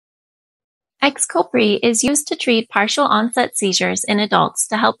Xcopri is used to treat partial-onset seizures in adults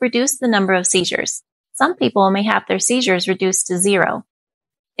to help reduce the number of seizures. Some people may have their seizures reduced to 0.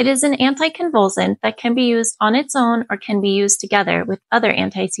 It is an anticonvulsant that can be used on its own or can be used together with other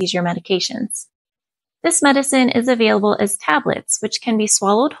anti-seizure medications. This medicine is available as tablets, which can be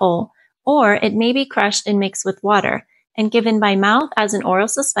swallowed whole, or it may be crushed and mixed with water and given by mouth as an oral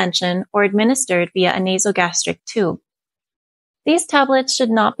suspension or administered via a nasogastric tube. These tablets should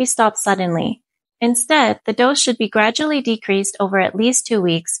not be stopped suddenly. Instead, the dose should be gradually decreased over at least 2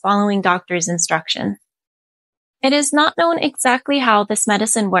 weeks following doctor's instructions. It is not known exactly how this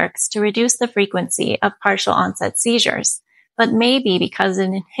medicine works to reduce the frequency of partial-onset seizures, but may be because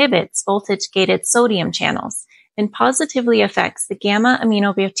it inhibits voltage-gated sodium channels and positively affects the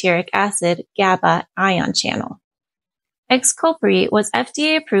gamma-aminobutyric acid GABA ion channel. Xcopri was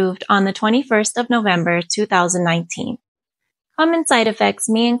FDA approved on the 21st of November 2019. Common side effects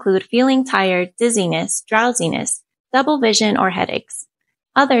may include feeling tired, dizziness, drowsiness, double vision, or headaches.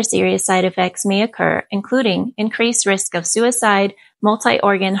 Other serious side effects may occur, including increased risk of suicide,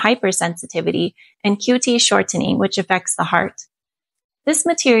 multi-organ hypersensitivity, and QT shortening, which affects the heart. This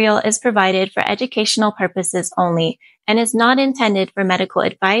material is provided for educational purposes only and is not intended for medical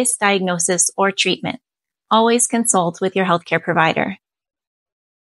advice, diagnosis, or treatment. Always consult with your healthcare provider.